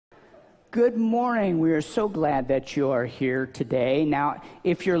Good morning. We are so glad that you are here today. Now,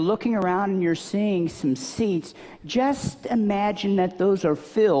 if you're looking around and you're seeing some seats, just imagine that those are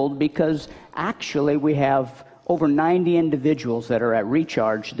filled because actually we have over 90 individuals that are at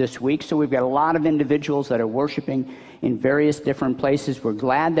Recharge this week. So we've got a lot of individuals that are worshiping in various different places. We're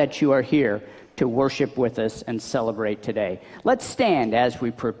glad that you are here to worship with us and celebrate today. Let's stand as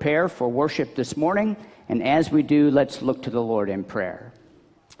we prepare for worship this morning. And as we do, let's look to the Lord in prayer.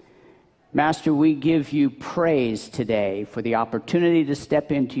 Master, we give you praise today for the opportunity to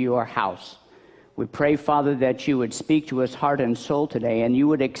step into your house. We pray, Father, that you would speak to us heart and soul today, and you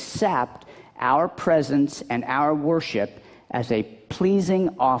would accept our presence and our worship as a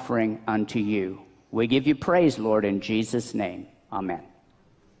pleasing offering unto you. We give you praise, Lord, in Jesus' name. Amen.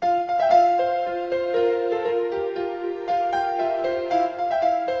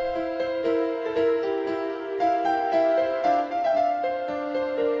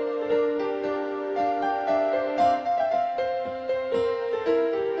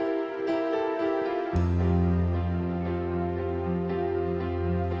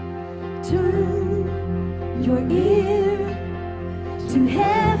 Turn your ear to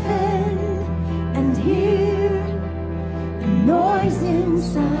heaven and hear the noise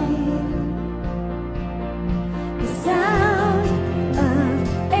inside, the sound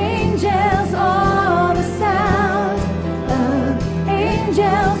of angels, all the sound of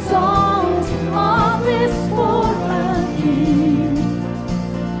angel songs, all this for a king.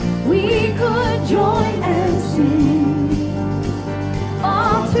 We could join and sing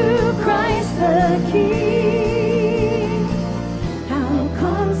all to Christ the King. How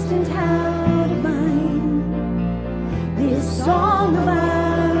constant, how divine, this song of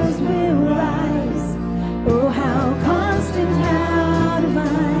ours will rise. Oh, how constant, how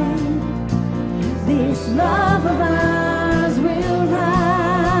divine, this love of ours will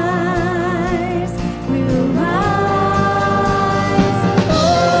rise, will rise.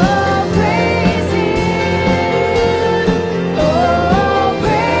 Oh, praise Him. Oh,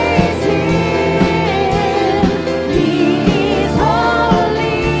 praise Him. He is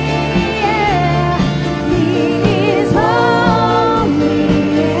holy, yeah. He is holy,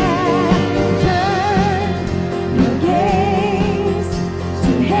 yeah. Turn your gaze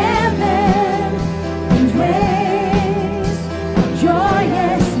to heaven and raise a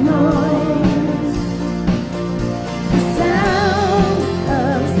joyous noise. The sound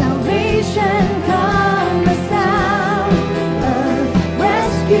of salvation come, the sound of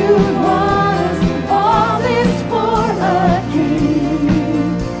rescued ones. All is for a king.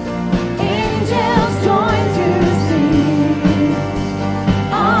 Angels join to sing,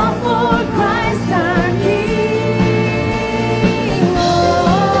 all for Christ our King.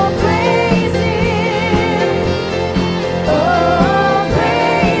 Oh, praise Him. Oh,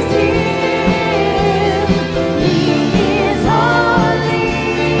 praise Him. He is holy,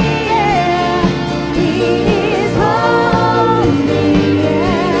 yeah. He is holy,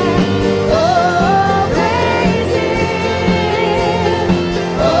 yeah. Oh, praise Him.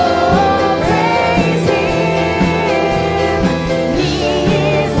 Oh, praise Him. He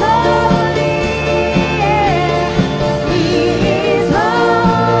is holy, yeah. He is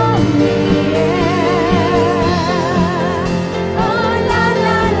holy, yeah. Oh, la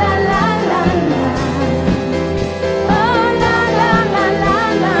la la la la la. Oh, la la la la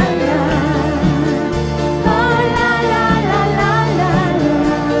la la. Oh, la la la la la la.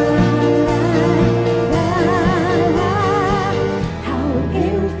 How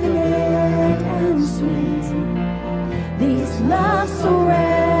infinite and sweet, this love so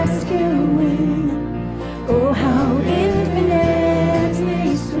rescuing. Oh, how infinitely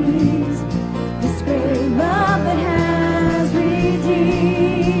sweet, this great love that has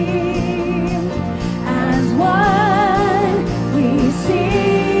redeemed. As one we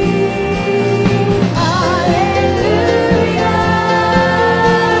sing, Alleluia,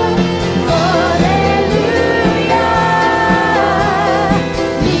 Alleluia.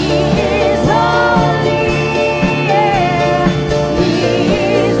 He is holy, yeah. He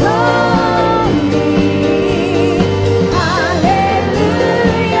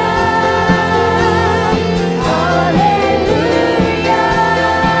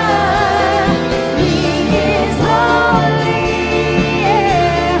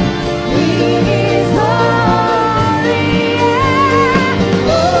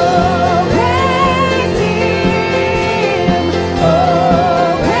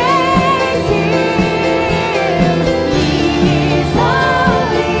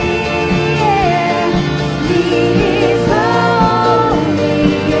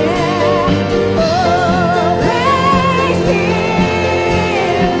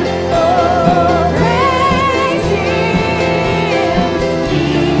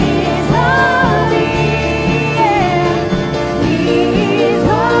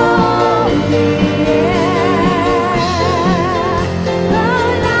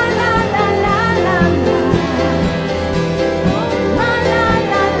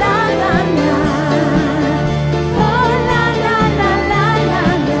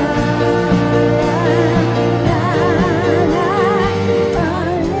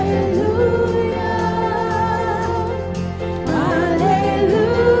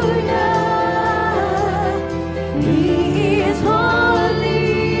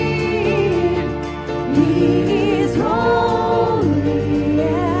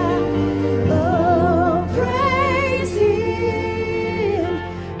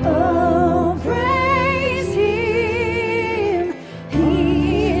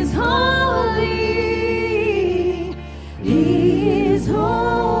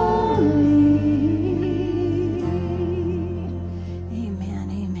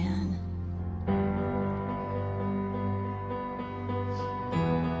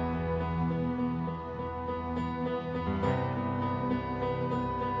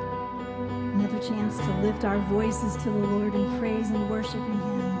another chance to lift our voices to the Lord in praise and worshiping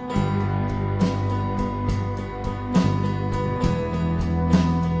Him.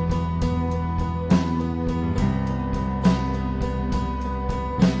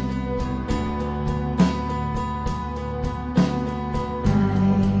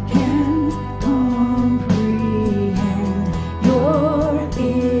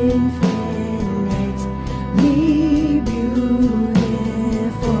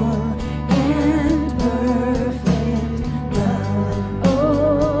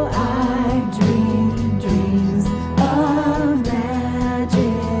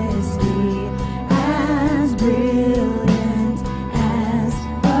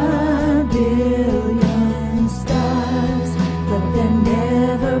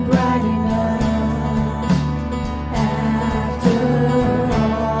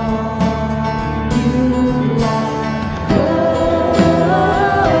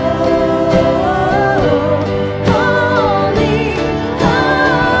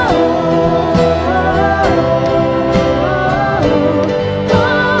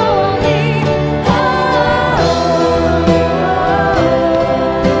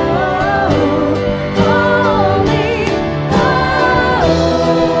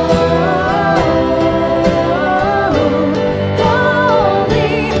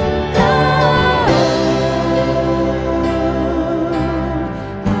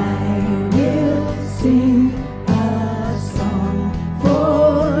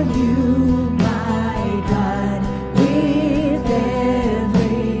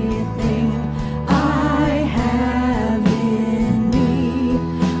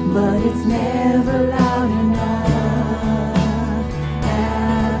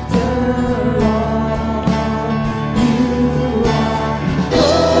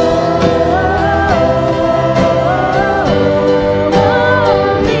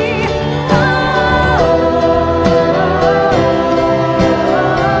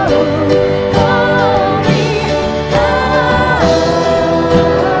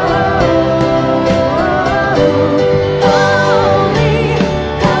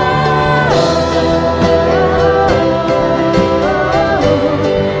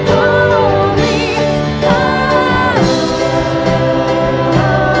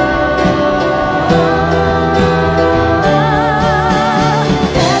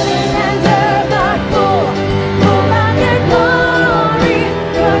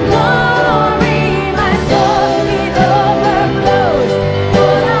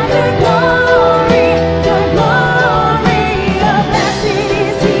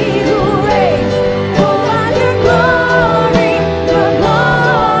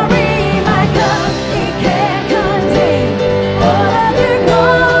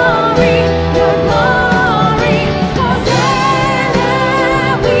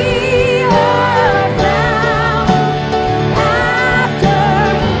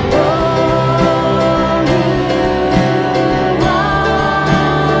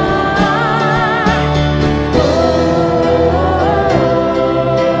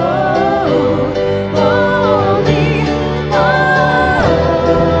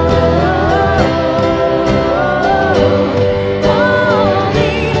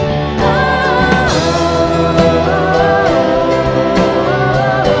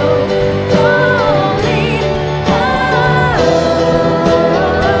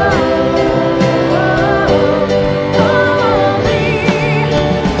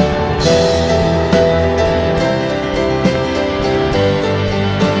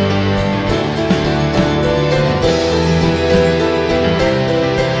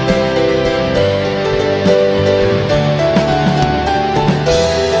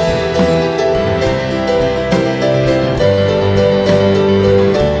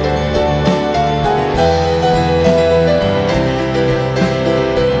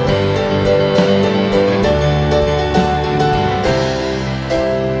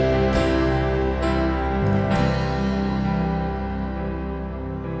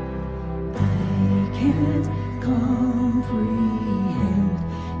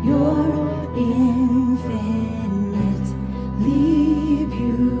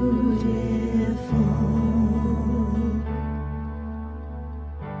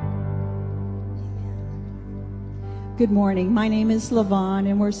 Good morning. My name is LaVon,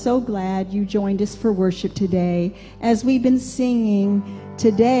 and we're so glad you joined us for worship today. As we've been singing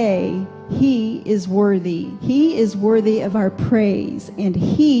today, He is worthy. He is worthy of our praise, and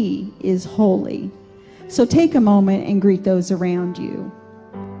He is holy. So take a moment and greet those around you.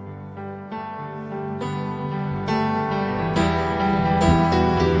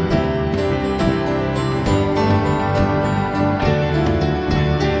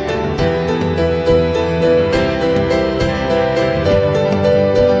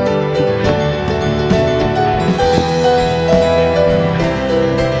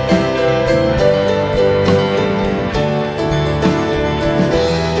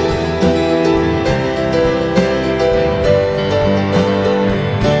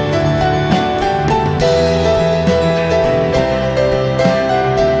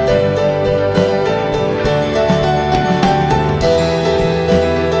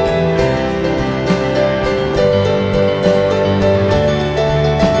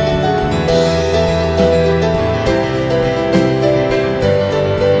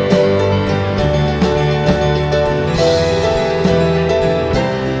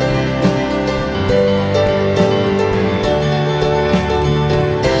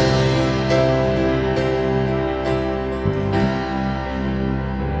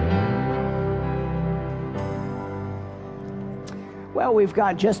 Well, we've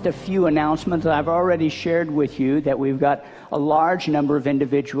got just a few announcements. I've already shared with you that we've got a large number of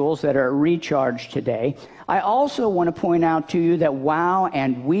individuals that are recharged today. I also want to point out to you that Wow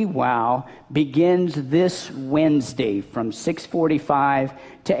and We Wow begins this Wednesday from 6:45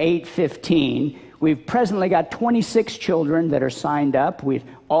 to 8:15. We've presently got 26 children that are signed up. We're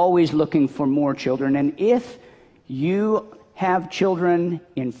always looking for more children. And if you have children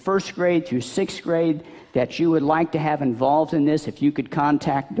in first grade through sixth grade that you would like to have involved in this, if you could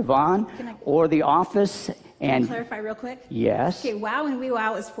contact Devon or the office. Can I clarify real quick? Yes. Okay, Wow and We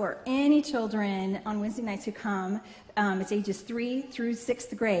Wow is for any children on Wednesday nights who come. It's ages 3 through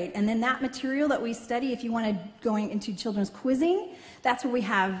 6th grade. And then that material that we study, if you want to go into children's quizzing, that's where we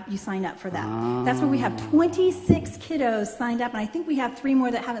have you sign up for that. That's where we have 26 kiddos signed up. And I think we have 3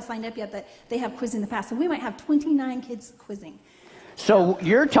 more that haven't signed up yet that they have quizzed in the past. So we might have 29 kids quizzing. So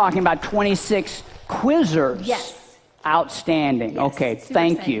you're talking about 26 quizzers? Yes. Outstanding. Yes, okay, super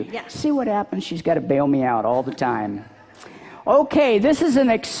thank exciting. you. Yeah. See what happens? She's got to bail me out all the time. Okay, this is an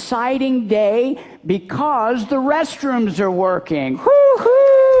exciting day because the restrooms are working.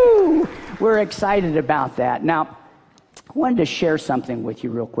 Woo-hoo! We're excited about that. Now, I wanted to share something with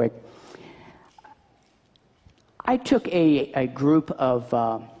you real quick. I took a group of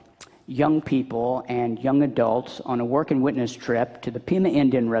young people and young adults on a work and witness trip to the Pima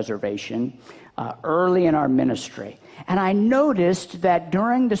Indian Reservation early in our ministry. And I noticed that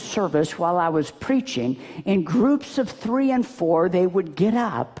during the service, while I was preaching, in groups of 3 and 4, they would get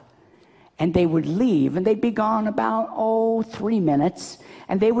up and they would leave, and they'd be gone about, 3 minutes,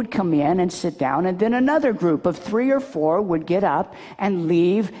 and they would come in and sit down, and then another group of 3 or 4 would get up and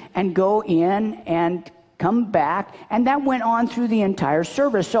leave and go in and come back, and that went on through the entire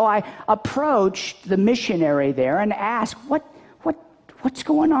service. So I approached the missionary there and asked, what's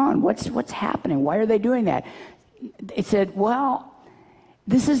going on? What's happening? Why are they doing that? It said, well,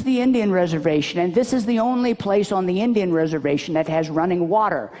 this is the Indian reservation, and this is the only place on the Indian reservation that has running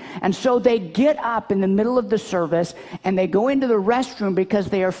water. And so they get up in the middle of the service, and they go into the restroom because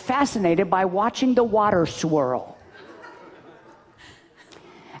they are fascinated by watching the water swirl.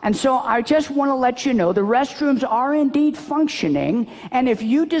 And so I just want to let you know the restrooms are indeed functioning, and if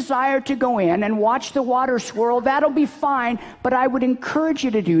you desire to go in and watch the water swirl, that'll be fine, but I would encourage you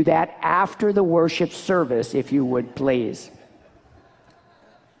to do that after the worship service, if you would, please.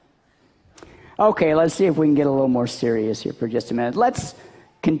 Okay, let's see if we can get a little more serious here for just a minute. Let's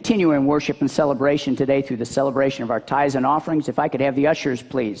continue in worship and celebration today through the celebration of our tithes and offerings. If I could have the ushers,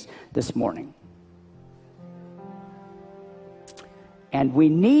 please, this morning. And we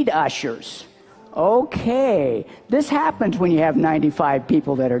need ushers. Okay. This happens when you have 95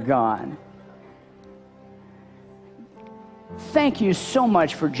 people that are gone. Thank you so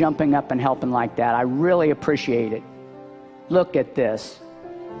much for jumping up and helping like that. I really appreciate it. Look at this.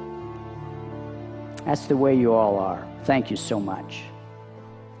 That's the way you all are. Thank you so much.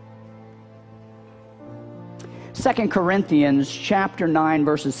 2 Corinthians chapter 9,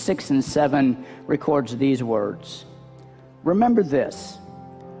 verses 6 and 7 records these words. Remember this,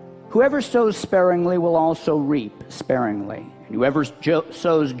 whoever sows sparingly will also reap sparingly, and whoever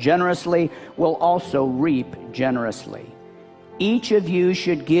sows generously will also reap generously. Each of you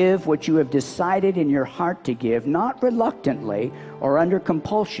should give what you have decided in your heart to give, not reluctantly or under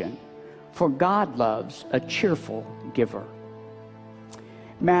compulsion, for God loves a cheerful giver.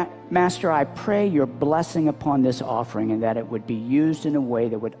 Master, I pray your blessing upon this offering and that it would be used in a way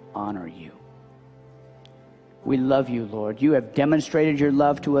that would honor you. We love you, Lord. You have demonstrated your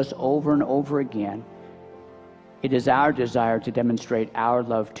love to us over and over again. It is our desire to demonstrate our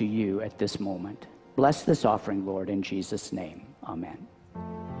love to you at this moment. Bless this offering, Lord, in Jesus' name. Amen.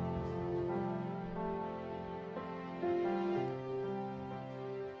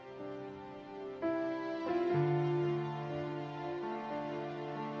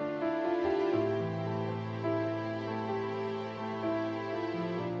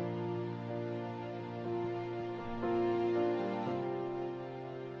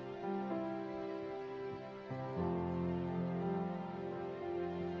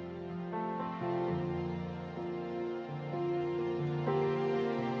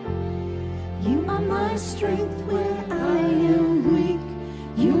 You are my strength when I am weak.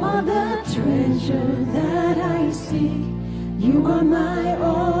 You are the treasure that I seek. You are my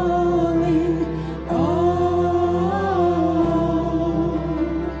all in all.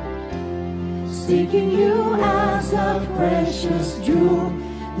 Seeking you as a precious jewel.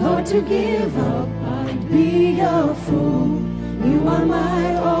 Lord, to give up, I'd be a fool. You are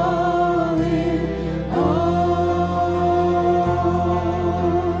my all in all.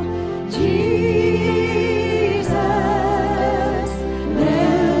 Jesus,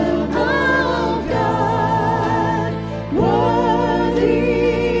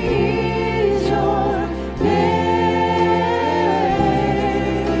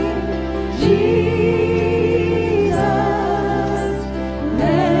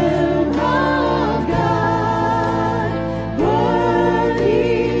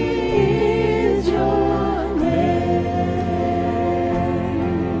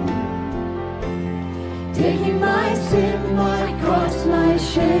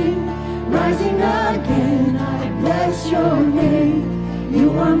 shame. Rising again, I bless your name. You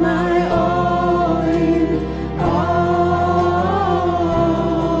are my all in all.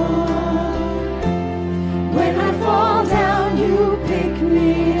 When I fall down, you pick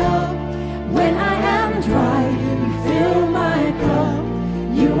me up. When I am dry, you fill my cup.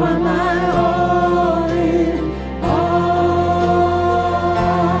 You are my all in all.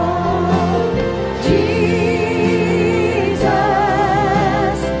 Jesus,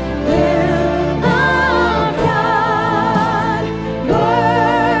 Lamb of God,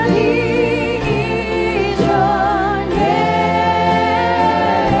 worthy is your name.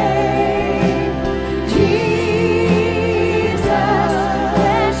 Jesus,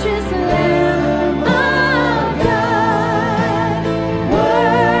 precious Lamb of God,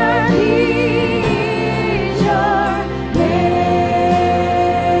 worthy is your name.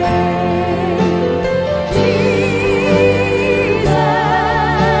 Jesus,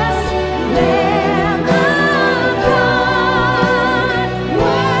 Lamb of God,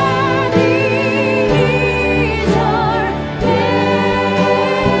 worthy is your name.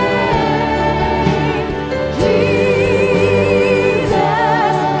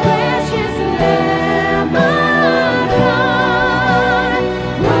 Jesus, precious Lamb of God,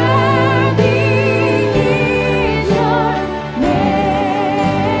 worthy is your name.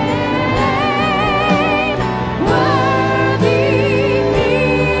 Worthy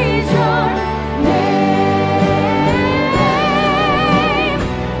is your name.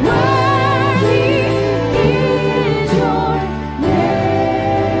 Worthy is your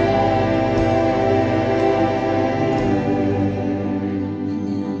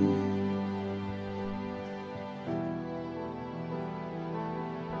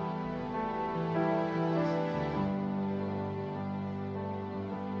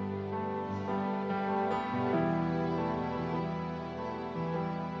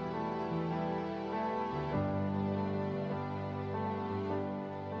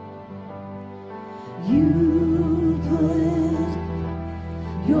You put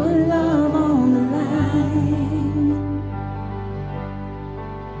your love on the line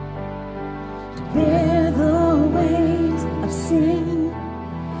to bear the weight of sin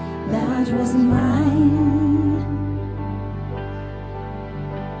that was mine,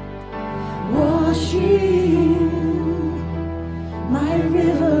 washing my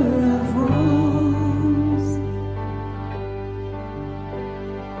river of wrongs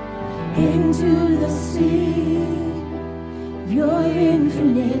into the sea of your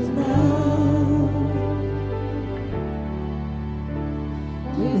infinite love.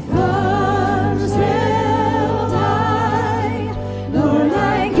 With arms held high, Lord,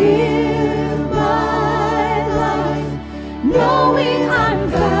 I give my life, knowing I'm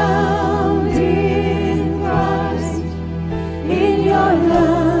found in Christ, in your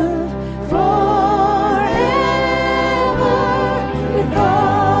love forever. With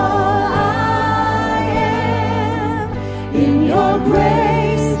all I am, in your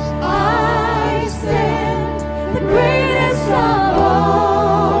grace I stand, the greatest of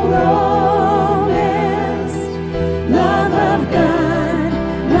all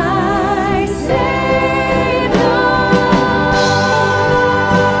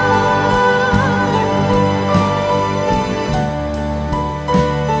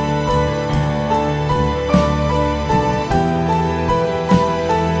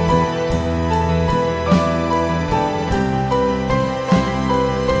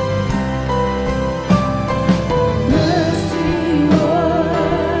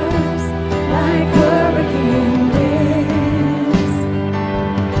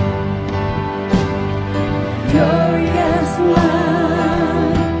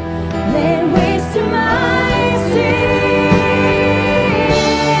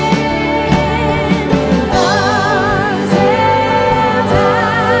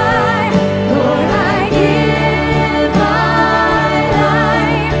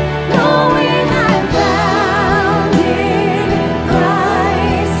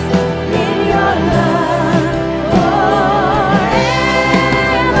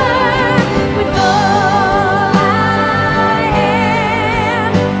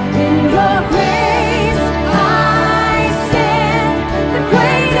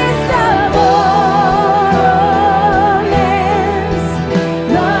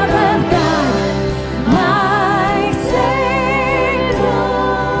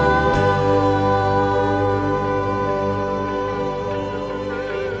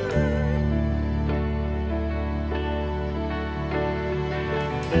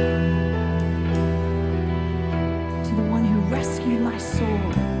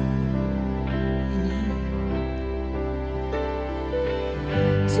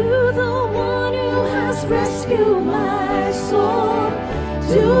has rescued my soul,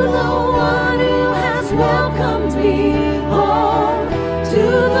 to the one who has welcomed me home, to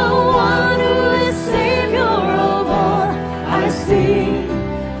the one who is Savior of all, I sing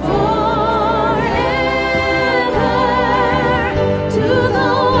forever. To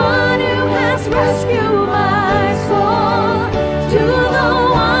the one who has rescued my soul, to the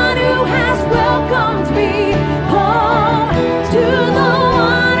one who has welcomed me home, to the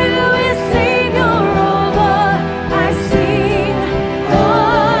one who is Savior of all, I sing forever.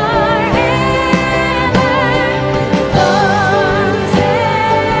 Arms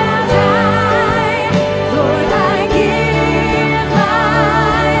held high, Lord, I give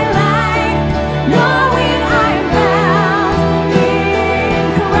my life, knowing I'm found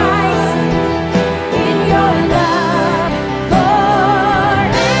in Christ, in your love forever. With all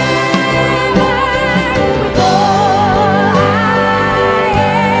I am, in your grace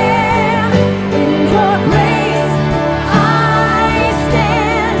I stand, the greatest of all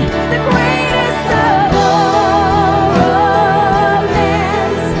romance,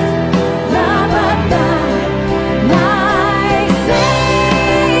 love of God, my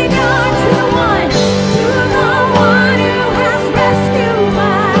Savior. To the one who has rescued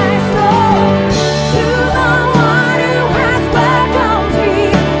my soul, to the one who has welcomed me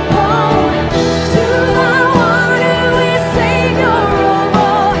home, to the one who is Savior of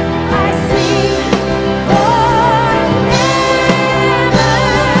all, I sing forever.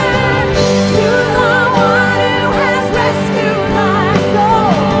 To the one who has rescued my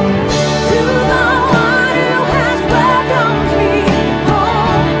soul, to the one who has welcomed me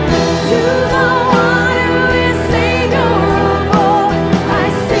home, to the one who is Savior of all, I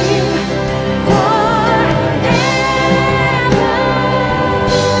sing forever.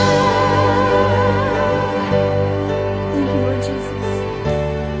 Thank you, Lord Jesus.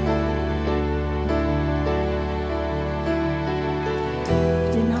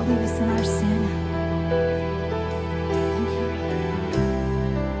 You did not leave us in our sin. Thank you.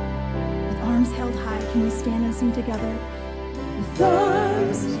 With arms held high, can we stand and sing together? With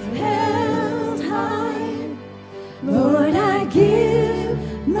arms held high, Lord, I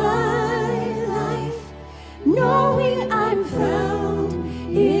give my life, knowing I'm found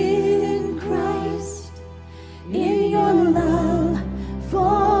in Christ, in your love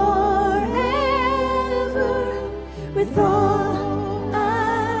forever. With all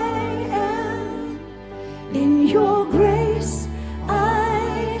I am, in your grace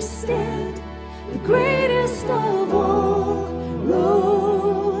I stand, the greatest of all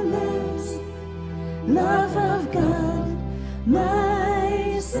romance, love of God,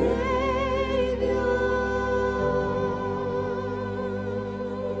 my Savior.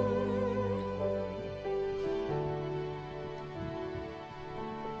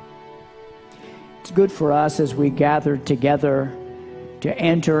 It's good for us as we gather together to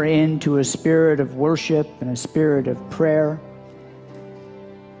enter into a spirit of worship and a spirit of prayer.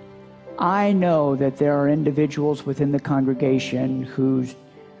 I know that there are individuals within the congregation who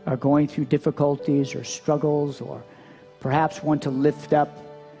are going through difficulties or struggles, or perhaps want to lift up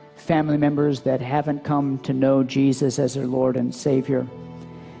family members that haven't come to know Jesus as their Lord and Savior.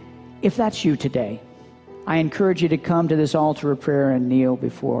 If that's you today, I encourage you to come to this altar of prayer and kneel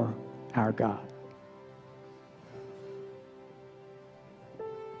before our God.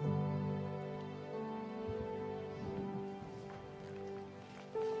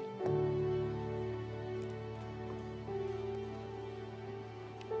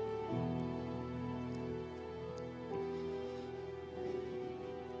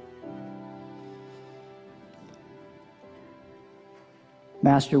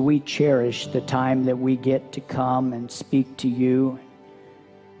 Master, we cherish the time that we get to come and speak to you,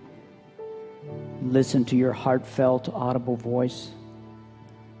 listen to your heartfelt, audible voice.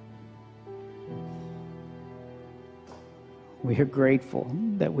 We are grateful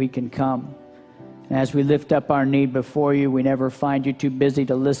that we can come. And as we lift up our need before you, we never find you too busy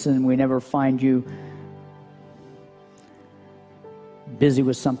to listen. We never find you busy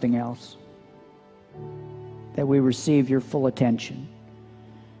with something else. That we receive your full attention.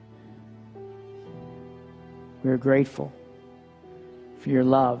 We are grateful for your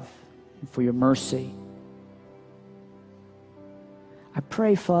love and for your mercy. I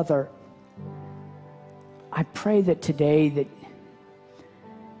pray, Father, I pray that today that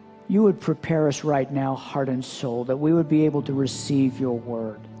you would prepare us right now, heart and soul, that we would be able to receive your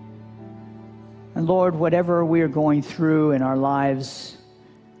word. And Lord, whatever we are going through in our lives,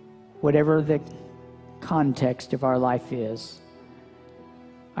 whatever the context of our life is,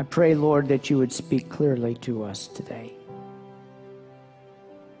 I pray, Lord, that you would speak clearly to us today.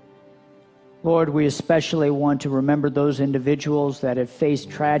 Lord, we especially want to remember those individuals that have faced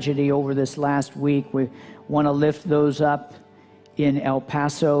tragedy over this last week. We want to lift those up in El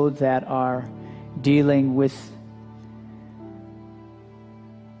Paso that are dealing with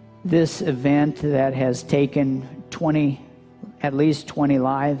this event that has taken at least 20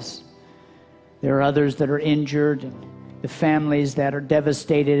 lives. There are others that are injured, and the families that are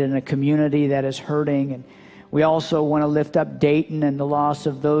devastated, in a community that is hurting. And we also want to lift up Dayton and the loss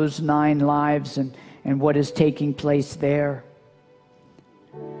of those 9 lives and what is taking place there.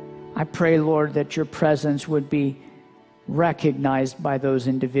 I pray, Lord, that your presence would be recognized by those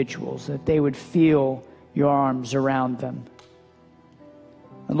individuals, that they would feel your arms around them.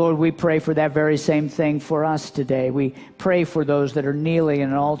 And Lord, we pray for that very same thing for us today. We pray for those that are kneeling in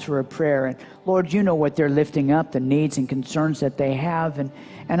an altar of prayer. And Lord, you know what they're lifting up, the needs and concerns that they have.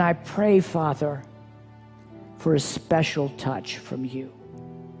 And I pray, Father, for a special touch from you.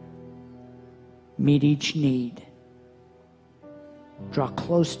 Meet each need. Draw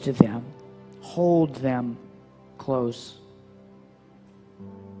close to them. Hold them close.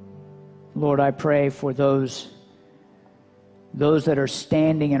 Lord, I pray for those that are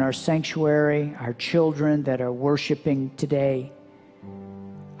standing in our sanctuary, our children that are worshiping today.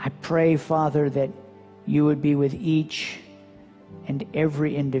 I pray, Father, that you would be with each and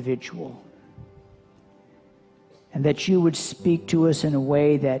every individual, and that you would speak to us in a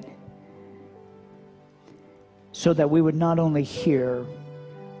way so that we would not only hear,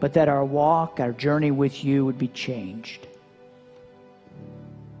 but that our walk, our journey with you would be changed.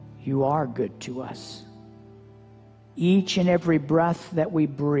 You are good to us. Each and every breath that we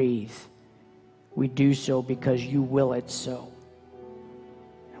breathe, we do so because you will it so.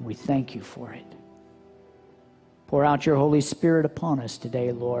 And we thank you for it. Pour out your Holy Spirit upon us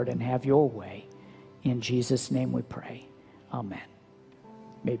today, Lord, and have your way. In Jesus' name we pray. Amen.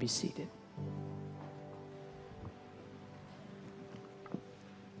 You may be seated.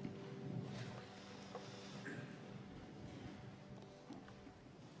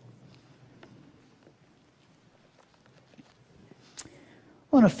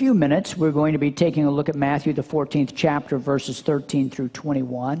 Well, in a few minutes, we're going to be taking a look at Matthew, the 14th chapter, verses 13 through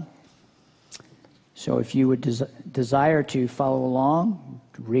 21. So if you would desire to follow along,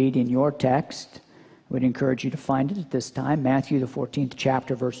 to read in your text, I would encourage you to find it at this time, Matthew, the 14th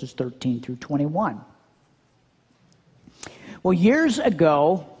chapter, verses 13 through 21. Well, years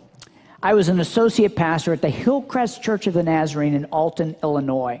ago, I was an associate pastor at the Hillcrest Church of the Nazarene in Alton,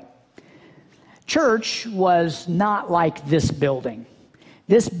 Illinois. Church was not like this building.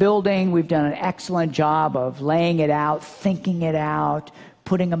 This building, we've done an excellent job of laying it out, thinking it out,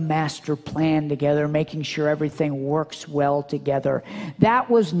 putting a master plan together, making sure everything works well together. That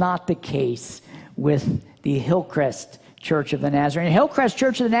was not the case with the Hillcrest Church of the Nazarene. Hillcrest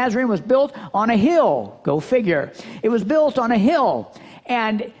Church of the Nazarene was built on a hill. Go figure. It was built on a hill.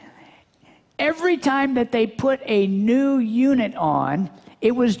 And every time that they put a new unit on,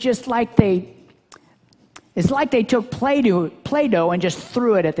 it was just like it's like they took Play-Doh and just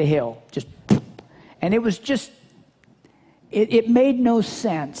threw it at the hill. And it was just, it made no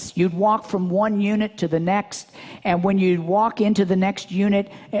sense. You'd walk from one unit to the next, and when you'd walk into the next unit,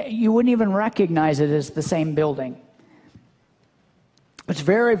 you wouldn't even recognize it as the same building. It's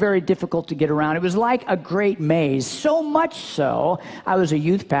very, very difficult to get around. It was like a great maze, so much so, I was a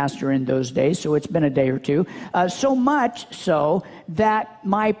youth pastor in those days, so it's been a day or two, so much so that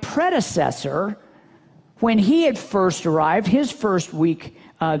my predecessor, when he had first arrived, his first week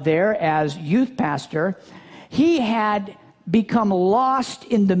there as youth pastor, he had become lost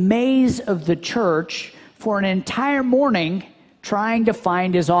in the maze of the church for an entire morning trying to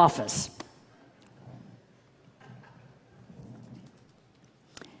find his office.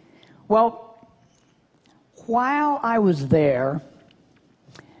 Well, while I was there,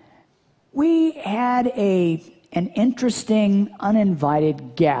 we had an interesting,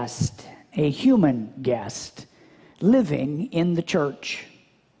 uninvited guest, a human guest, living in the church.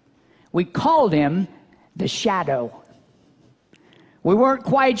 We called him the Shadow. We weren't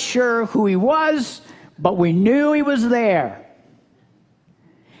quite sure who he was, but we knew he was there.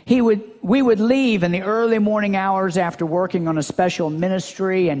 We would leave in the early morning hours after working on a special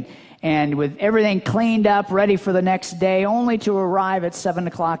ministry and with everything cleaned up, ready for the next day, only to arrive at 7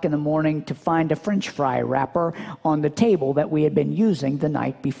 o'clock in the morning to find a French fry wrapper on the table that we had been using the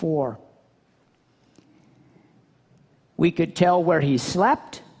night before. We could tell where he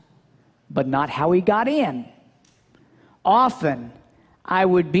slept, but not how he got in. Often, I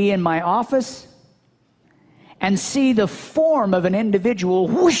would be in my office and see the form of an individual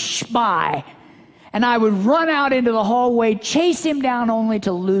whoosh by, And I would run out into the hallway, chase him down only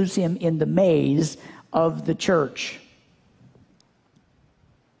to lose him in the maze of the church.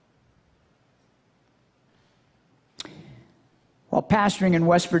 While pastoring in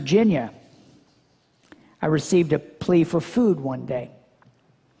West Virginia, I received a plea for food one day.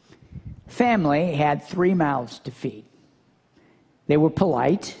 Family had 3 mouths to feed. They were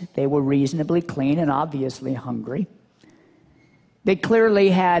polite, they were reasonably clean, and obviously hungry. They clearly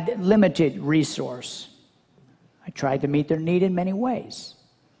had limited resource. I tried to meet their need in many ways.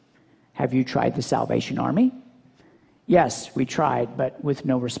 Have you tried the Salvation Army? Yes, we tried, but with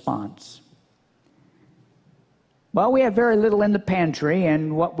no response. Well, we have very little in the pantry,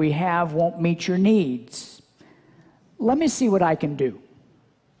 and what we have won't meet your needs. Let me see what I can do.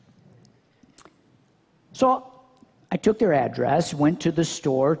 So I took their address, went to the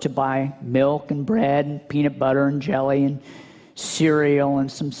store to buy milk and bread and peanut butter and jelly and cereal and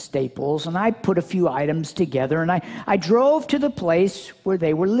some staples, and I put a few items together, and I drove to the place where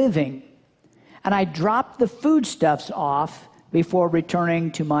they were living, and I dropped the foodstuffs off before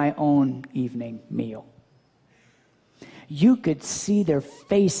returning to my own evening meal. You could see their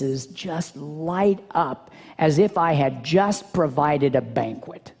faces just light up as if I had just provided a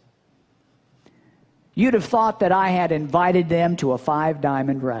banquet. You'd have thought that I had invited them to a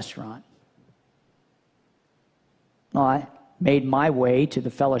 5-diamond restaurant. Well, I made my way to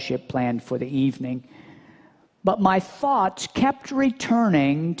the fellowship planned for the evening, but my thoughts kept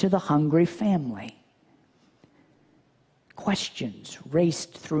returning to the hungry family. Questions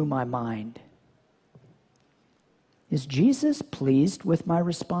raced through my mind. Is Jesus pleased with my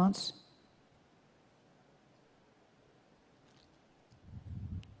response?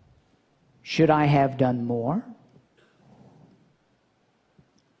 Should I have done more?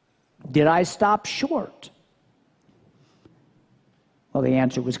 Did I stop short? Well, the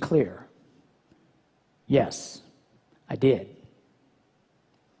answer was clear. Yes, I did.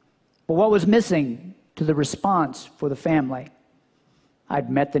 But what was missing to the response for the family? I'd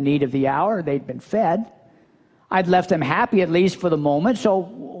met the need of the hour. They'd been fed. I'd left them happy, at least for the moment, so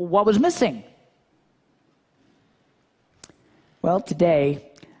what was missing? Well,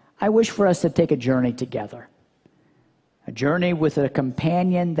 today, I wish for us to take a journey together. A journey with a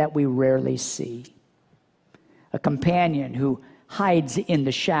companion that we rarely see. A companion who hides in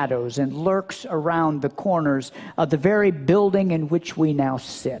the shadows and lurks around the corners of the very building in which we now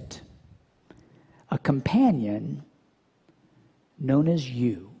sit. A companion known as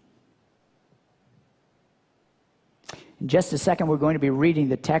you. In just a second, we're going to be reading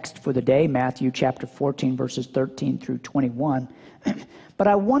the text for the day, Matthew chapter 14, verses 13 through 21. But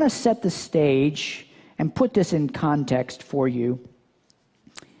I want to set the stage and put this in context for you.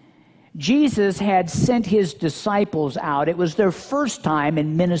 Jesus had sent his disciples out. It was their first time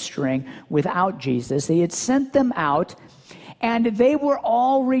in ministering without Jesus. He had sent them out, and they were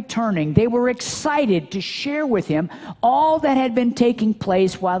all returning. They were excited to share with him all that had been taking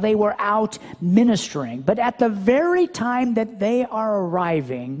place while they were out ministering. But at the very time that they are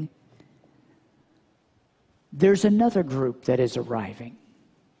arriving, there's another group that is arriving.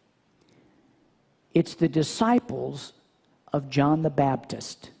 It's the disciples of John the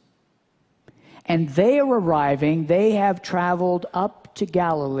Baptist. And they are arriving. They have traveled up to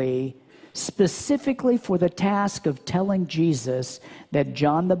Galilee specifically for the task of telling Jesus that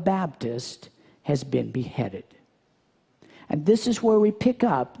John the Baptist has been beheaded. And this is where we pick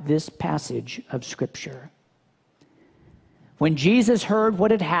up this passage of Scripture. When Jesus heard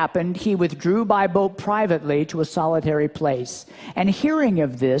what had happened, he withdrew by boat privately to a solitary place. And hearing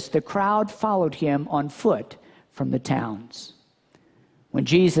of this, the crowd followed him on foot from the towns. When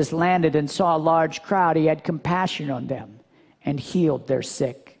Jesus landed and saw a large crowd, he had compassion on them and healed their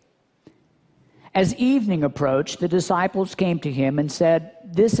sick. As evening approached, the disciples came to him and said,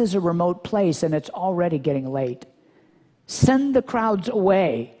 "This is a remote place and it's already getting late. Send the crowds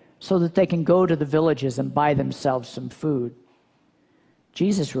away so that they can go to the villages and buy themselves some food."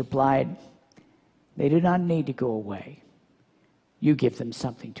 Jesus replied, "They do not need to go away. You give them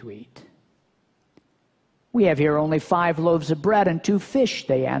something to eat." "We have here only 5 loaves of bread and 2 fish,"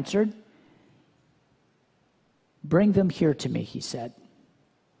 they answered. "Bring them here to me," he said.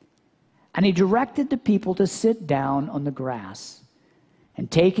 And he directed the people to sit down on the grass. And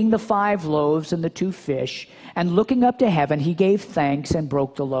taking the 5 loaves and the 2 fish, and looking up to heaven, he gave thanks and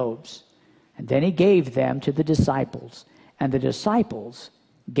broke the loaves. And then he gave them to the disciples, and the disciples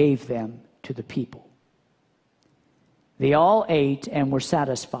gave them to the people. They all ate and were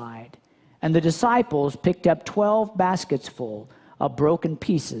satisfied, and the disciples picked up 12 baskets full of broken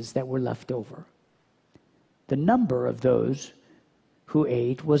pieces that were left over. The number of those who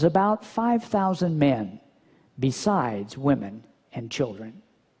ate was about 5,000 men, besides women and children.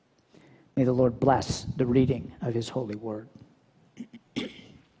 May the Lord bless the reading of his holy word.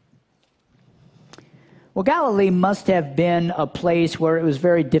 Well, Galilee must have been a place where it was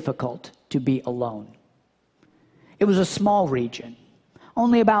very difficult to be alone. It was a small region,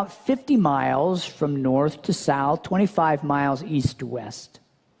 only about 50 miles from north to south, 25 miles east to west.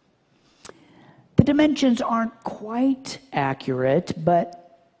 The dimensions aren't quite accurate,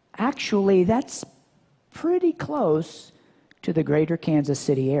 but actually that's pretty close to the greater Kansas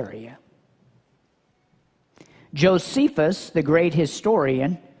City area. Josephus, the great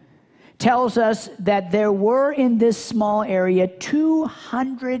historian, tells us that there were in this small area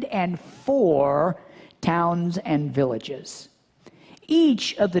 204 towns and villages.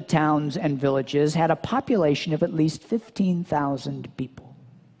 Each of the towns and villages had a population of at least 15,000 people.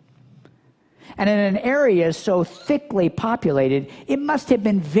 And in an area so thickly populated, it must have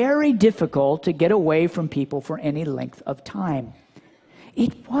been very difficult to get away from people for any length of time.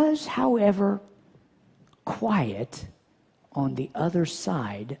 It was, however, quiet on the other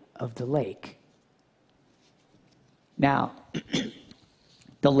side of the lake. Now,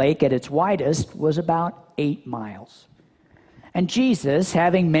 the lake at its widest was about 8 miles. And Jesus,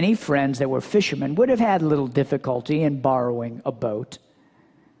 having many friends that were fishermen, would have had little difficulty in borrowing a boat.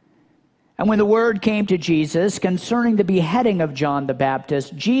 And when the word came to Jesus concerning the beheading of John the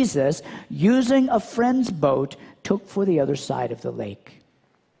Baptist, Jesus, using a friend's boat, took for the other side of the lake.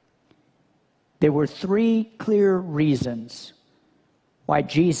 There were 3 clear reasons why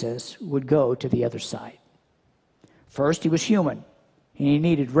Jesus would go to the other side. First, he was human. He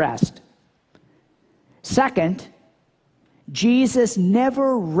needed rest. Second, Jesus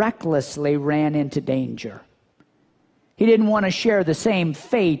never recklessly ran into danger. He didn't want to share the same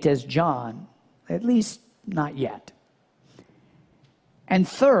fate as John, at least not yet. And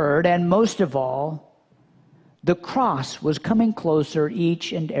third, and most of all, the cross was coming closer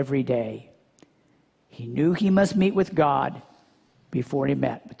each and every day. He knew he must meet with God before he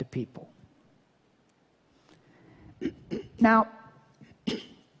met with the people. Now,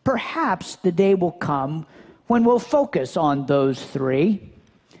 perhaps the day will come when we'll focus on those 3,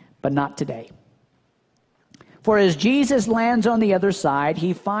 but not today. For as Jesus lands on the other side,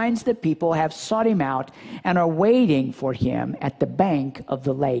 he finds that people have sought him out and are waiting for him at the bank of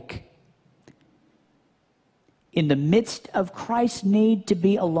the lake. In the midst of Christ's need to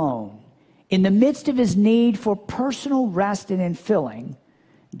be alone, in the midst of his need for personal rest and infilling,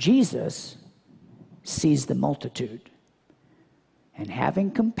 Jesus sees the multitude. And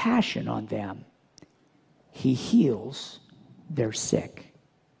having compassion on them, he heals their sick.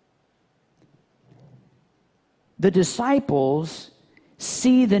 The disciples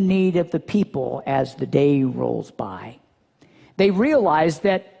see the need of the people as the day rolls by. They realize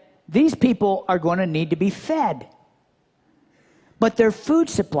that these people are going to need to be fed. But their food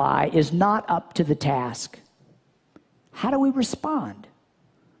supply is not up to the task. How do we respond?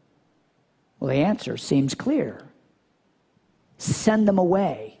 Well, the answer seems clear. Send them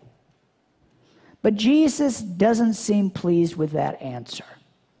away. But Jesus doesn't seem pleased with that answer.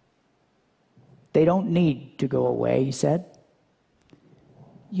 They don't need to go away, he said.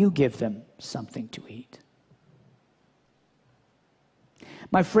 You give them something to eat.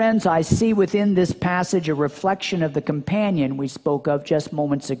 My friends, I see within this passage a reflection of the companion we spoke of just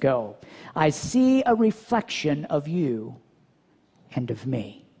moments ago. I see a reflection of you and of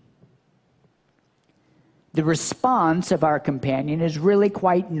me. The response of our companion is really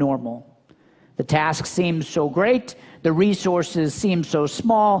quite normal. The task seems so great. The resources seem so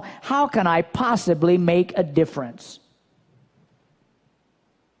small. How can I possibly make a difference?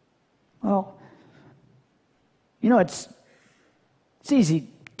 Well, you know, it's easy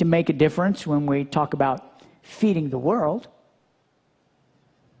to make a difference when we talk about feeding the world.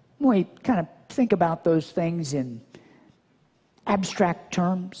 We kind of think about those things in abstract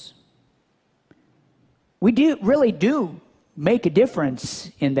terms. We really do make a difference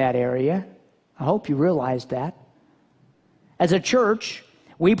in that area. I hope you realize that. As a church,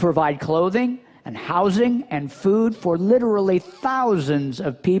 we provide clothing and housing and food for literally thousands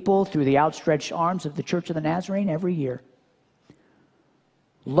of people through the outstretched arms of the Church of the Nazarene every year.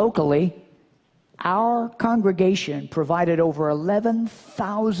 Locally, our congregation provided over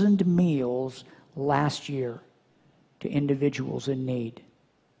 11,000 meals last year to individuals in need.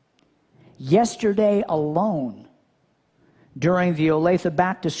 Yesterday alone, during the Olathe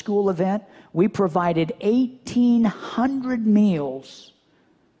Back to School event, we provided 1,800 meals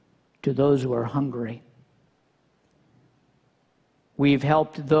to those who are hungry. We've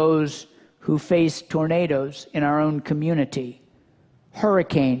helped those who face tornadoes in our own community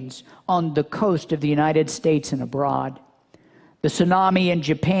hurricanes on the coast of the United States and abroad, the tsunami in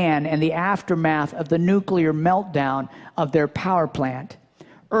Japan and the aftermath of the nuclear meltdown of their power plant,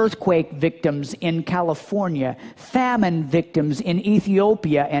 earthquake victims in California, famine victims in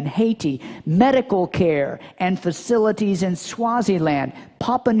Ethiopia and Haiti, medical care and facilities in Swaziland,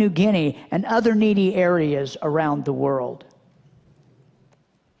 Papua New Guinea, and other needy areas around the world.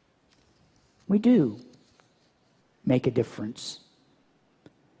 We do make a difference.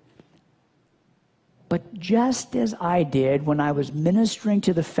 But just as I did when I was ministering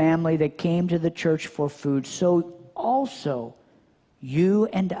to the family that came to the church for food, so also you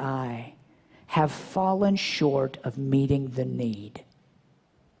and I have fallen short of meeting the need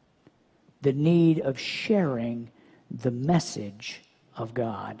of sharing the message of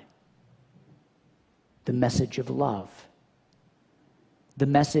God, the message of love, the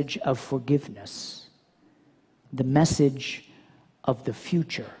message of forgiveness, the message of the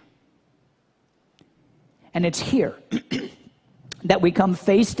future. And it's here that we come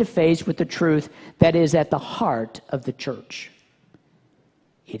face to face with the truth that is at the heart of the church.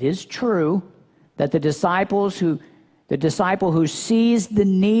 It is true that the disciple who sees the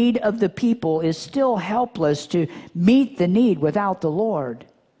need of the people is still helpless to meet the need without the Lord.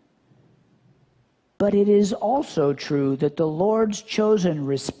 But it is also true that the Lord's chosen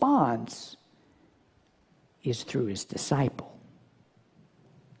response is through his disciple.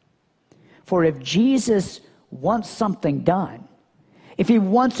 For if Jesus wants something done, if he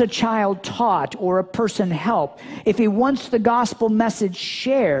wants a child taught or a person helped, if he wants the gospel message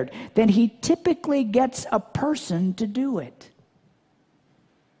shared, then he typically gets a person to do it.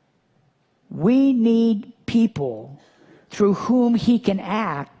 We need people through whom he can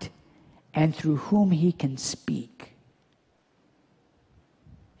act and through whom he can speak.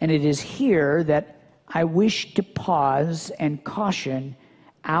 And it is here that I wish to pause and caution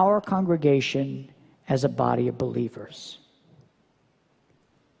our congregation as a body of believers.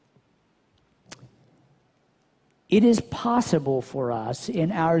 It is possible for us,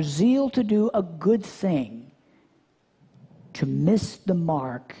 in our zeal to do a good thing, to miss the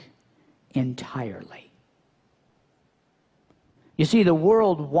mark entirely. You see, the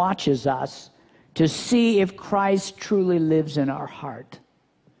world watches us to see if Christ truly lives in our heart.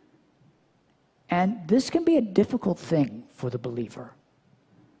 And this can be a difficult thing for the believer.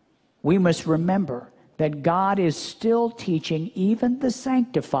 We must remember that God is still teaching even the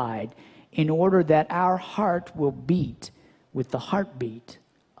sanctified in order that our heart will beat with the heartbeat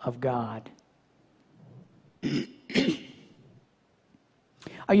of God.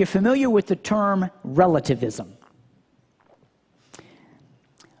 Are you familiar with the term relativism?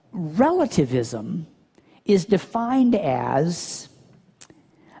 Relativism is defined as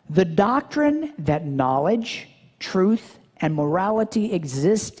the doctrine that knowledge, truth, and morality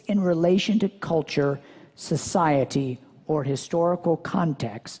exist in relation to culture, society, or historical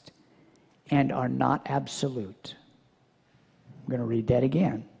context and are not absolute. I'm going to read that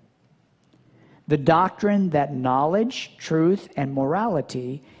again. The doctrine that knowledge, truth, and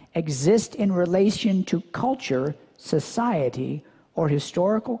morality exist in relation to culture, society, or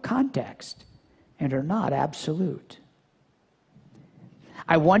historical context and are not absolute.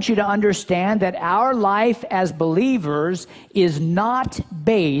 I want you to understand that our life as believers is not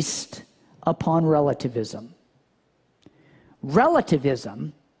based upon relativism.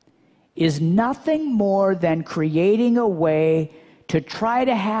 Relativism is nothing more than creating a way to try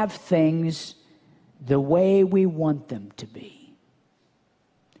to have things the way we want them to be,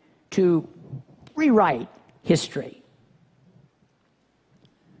 to rewrite history.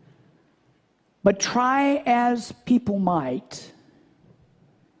 But try as people might,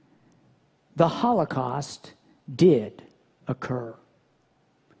 the Holocaust did occur.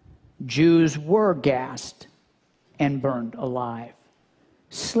 Jews were gassed and burned alive.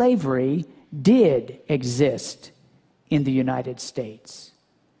 Slavery did exist in the United States.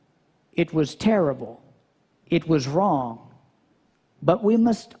 It was terrible. It was wrong. But we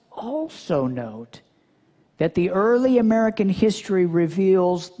must also note that the early American history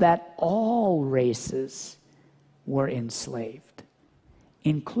reveals that all races were enslaved,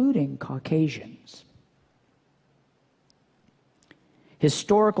 including Caucasians.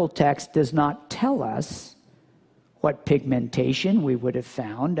 Historical text does not tell us what pigmentation we would have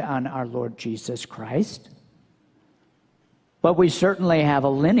found on our Lord Jesus Christ, but we certainly have a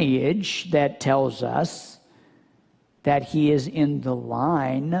lineage that tells us that he is in the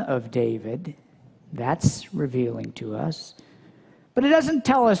line of David. That's revealing to us. But it doesn't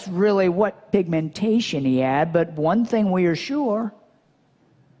tell us really what pigmentation he had, but one thing we are sure,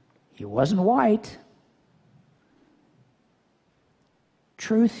 he wasn't white.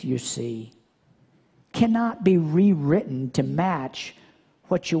 Truth, you see, cannot be rewritten to match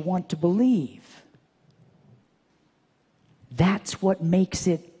what you want to believe. That's what makes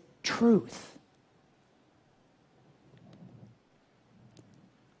it truth.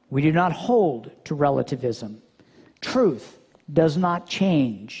 We do not hold to relativism. Truth does not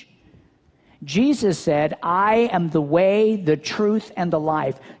change. Jesus said, I am the way, the truth, and the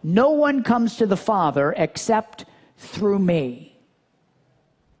life. No one comes to the Father except through me.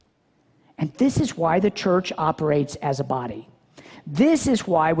 And this is why the church operates as a body. This is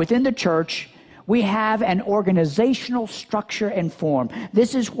why within the church we have an organizational structure and form.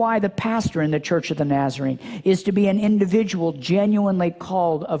 This is why the pastor in the Church of the Nazarene is to be an individual genuinely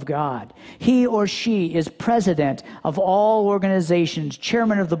called of God. He or she is president of all organizations,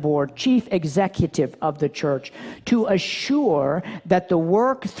 chairman of the board, chief executive of the church, to assure that the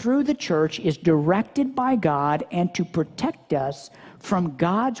work through the church is directed by God and to protect us from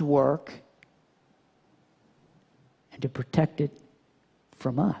God's work and to protect it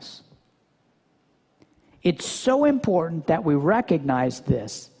from us. It's so important that we recognize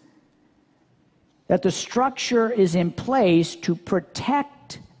this, that the structure is in place to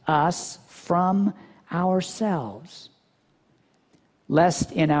protect us from ourselves,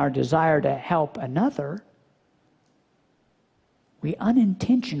 lest in our desire to help another, we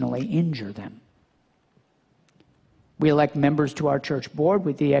unintentionally injure them. We elect members to our church board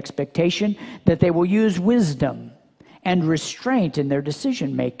with the expectation that they will use wisdom and restraint in their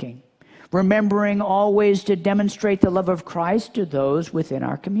decision making, remembering always to demonstrate the love of Christ to those within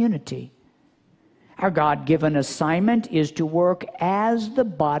our community. Our God-given assignment is to work as the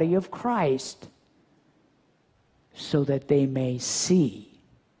body of Christ so that they may see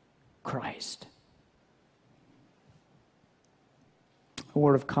Christ. A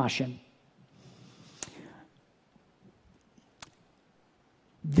word of caution.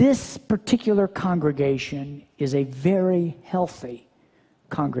 This particular congregation is a very healthy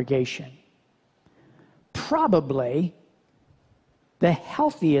congregation. Probably the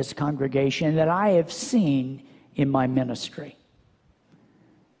healthiest congregation that I have seen in my ministry.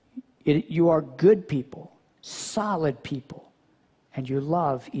 You are good people, solid people, and you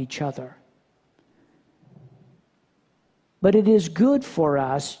love each other. But it is good for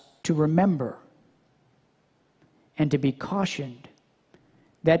us to remember and to be cautioned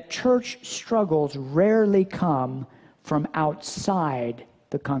that church struggles rarely come from outside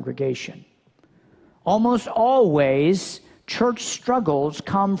the congregation. Almost always, church struggles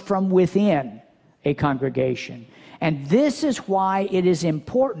come from within a congregation. And this is why it is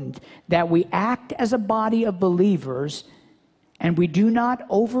important that we act as a body of believers and we do not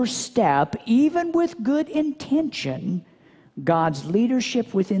overstep, even with good intention, God's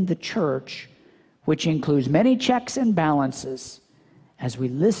leadership within the church, which includes many checks and balances, as we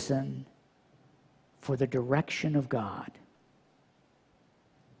listen for the direction of God.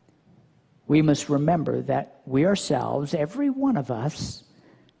 We must remember that we ourselves, every one of us,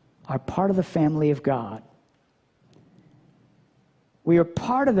 are part of the family of God. We are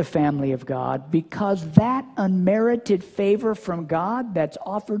part of the family of God because that unmerited favor from God that's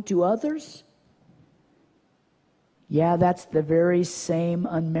offered to others, yeah, that's the very same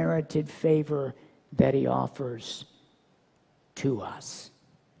unmerited favor that He offers to us.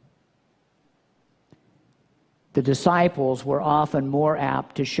 The disciples were often more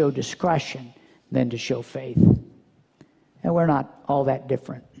apt to show discretion than to show faith. And we're not all that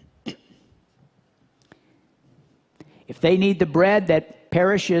different. If they need the bread that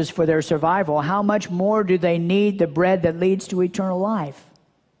perishes for their survival, how much more do they need the bread that leads to eternal life?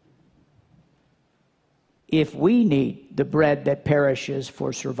 If we need the bread that perishes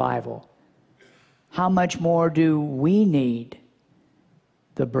for survival, how much more do we need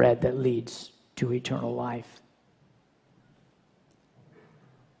the bread that leads to eternal life?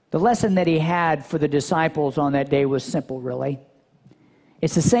 The lesson that He had for the disciples on that day was simple, really.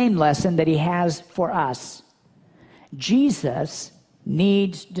 It's the same lesson that He has for us. Jesus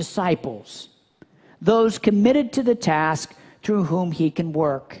needs disciples, those committed to the task through whom He can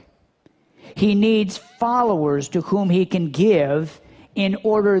work. He needs followers to whom He can give in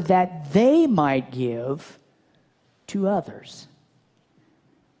order that they might give to others.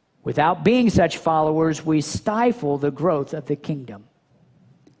 Without being such followers, we stifle the growth of the kingdom.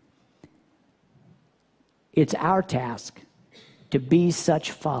 It's our task to be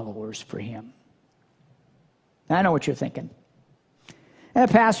such followers for Him. I know what you're thinking.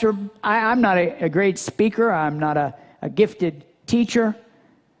 Pastor, I'm not a great speaker. I'm not a gifted teacher.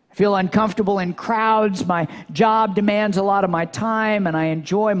 I feel uncomfortable in crowds. My job demands a lot of my time, and I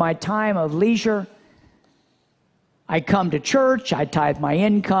enjoy my time of leisure. I come to church, I tithe my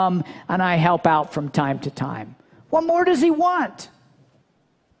income, and I help out from time to time. What more does he want?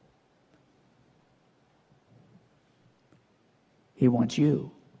 He wants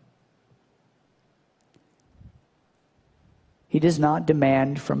you. He does not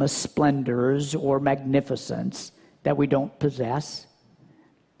demand from us splendors or magnificence that we don't possess.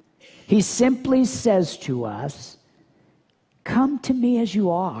 He simply says to us, come to me as you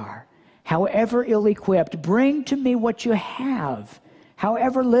are, however ill-equipped. Bring to me what you have,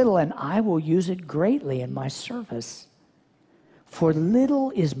 however little, and I will use it greatly in my service. For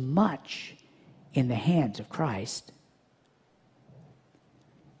little is much in the hands of Christ.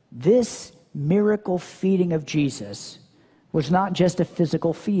 This miracle feeding of Jesus was not just a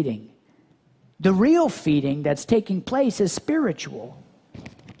physical feeding. The real feeding that's taking place is spiritual.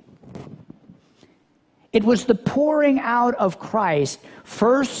 It was the pouring out of Christ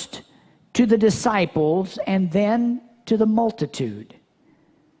first to the disciples and then to the multitude.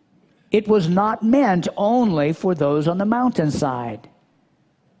 It was not meant only for those on the mountainside.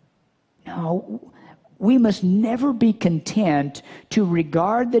 No, we must never be content to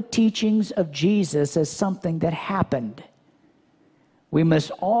regard the teachings of Jesus as something that happened. We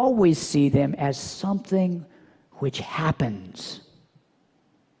must always see them as something which happens.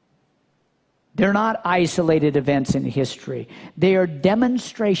 They're not isolated events in history. They are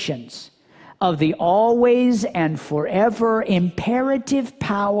demonstrations of the always and forever imperative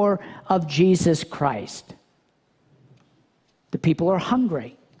power of Jesus Christ. The people are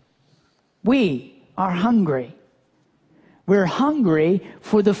hungry. We are hungry. We're hungry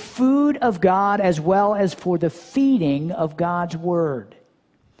for the food of God as well as for the feeding of God's Word.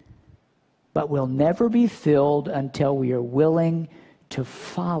 But we'll never be filled until we are willing to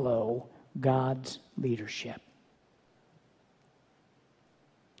follow God's leadership.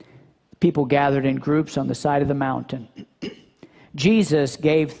 People gathered in groups on the side of the mountain. Jesus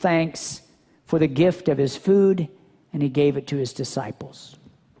gave thanks for the gift of his food, and he gave it to his disciples.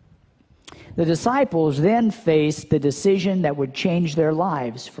 The disciples then faced the decision that would change their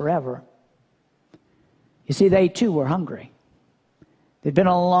lives forever. You see, they too were hungry. They'd been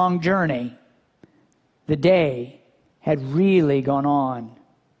on a long journey. The day had really gone on.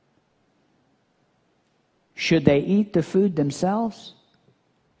 Should they eat the food themselves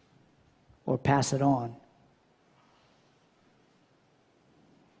or pass it on?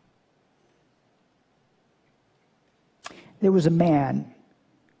 There was a man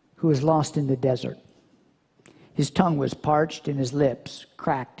who was lost in the desert. His tongue was parched and his lips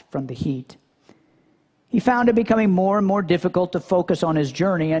cracked from the heat. He found it becoming more and more difficult to focus on his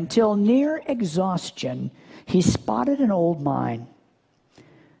journey until near exhaustion, he spotted an old mine.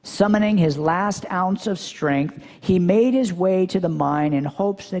 Summoning his last ounce of strength, he made his way to the mine in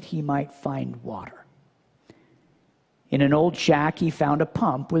hopes that he might find water. In an old shack, he found a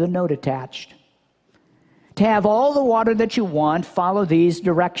pump with a note attached. To have all the water that you want, follow these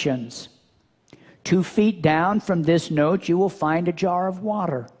directions. 2 feet down from this note, you will find a jar of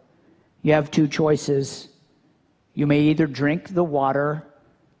water. You have 2 choices. You may either drink the water,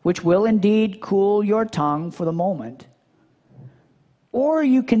 which will indeed cool your tongue for the moment, or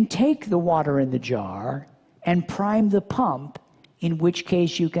you can take the water in the jar and prime the pump, in which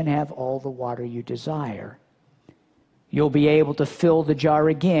case you can have all the water you desire. You'll be able to fill the jar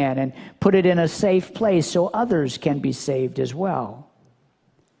again and put it in a safe place so others can be saved as well.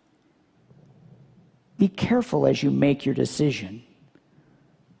 Be careful as you make your decision,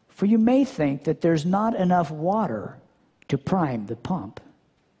 for you may think that there's not enough water to prime the pump.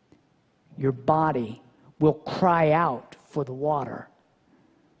 Your body will cry out for the water.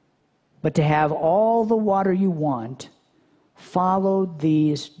 But to have all the water you want, follow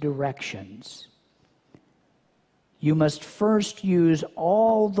these directions. You must first use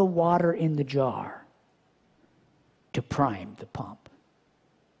all the water in the jar to prime the pump.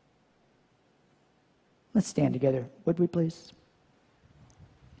 Let's stand together, would we please?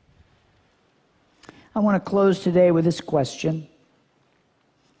 I want to close today with this question.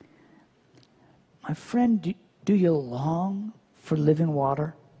 My friend, do you long for living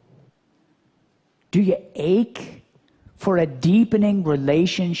water? Do you ache for a deepening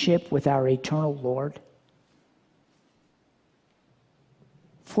relationship with our eternal Lord?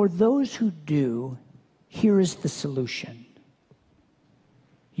 For those who do, here is the solution.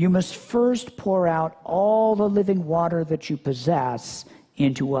 You must first pour out all the living water that you possess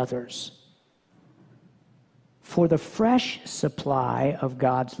into others. For the fresh supply of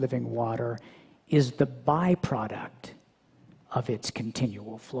God's living water is the byproduct of its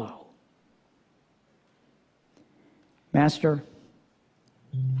continual flow. Master,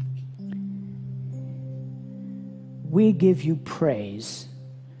 we give you praise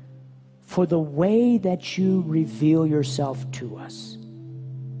for the way that you reveal yourself to us.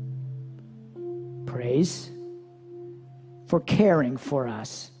 Praise for caring for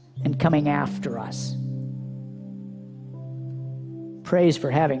us and coming after us. Praise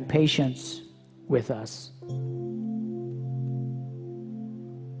for having patience with us.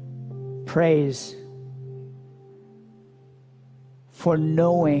 Praise for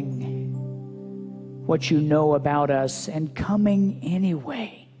knowing what you know about us and coming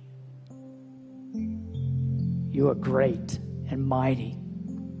anyway. You are great and mighty.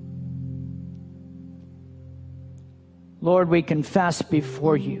 Lord, we confess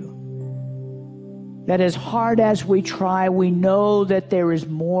before you that as hard as we try, we know that there is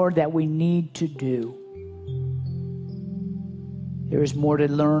more that we need to do. There is more to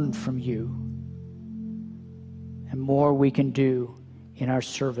learn from you and more we can do in our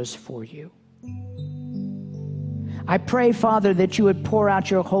service for you. I pray, Father, that you would pour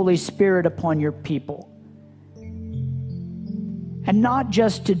out your Holy Spirit upon your people. And not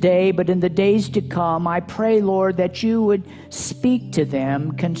just today, but in the days to come, I pray, Lord, that you would speak to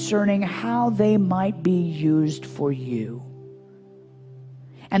them concerning how they might be used for you.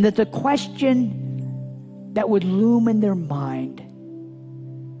 And that the question that would loom in their mind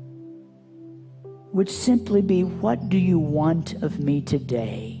would simply be, what do you want of me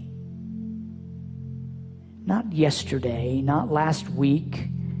today? Not yesterday, not last week,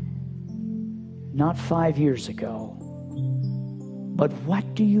 not 5 years ago, but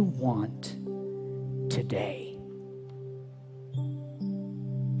what do you want today?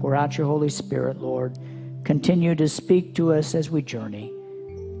 Pour out your Holy Spirit, Lord. Continue to speak to us as we journey.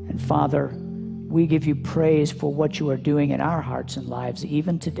 And Father, we give you praise for what you are doing in our hearts and lives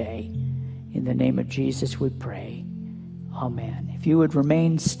even today. In the name of Jesus we pray. Amen. If you would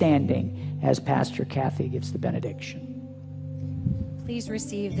remain standing as Pastor Kathy gives the benediction. Please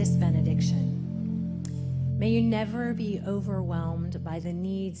receive this benediction. May you never be overwhelmed by the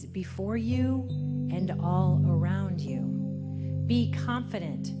needs before you and all around you. Be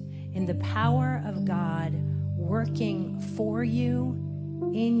confident in the power of God working for you,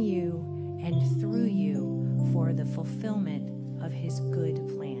 in you, and through you for the fulfillment of his good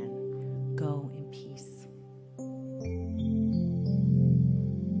plan.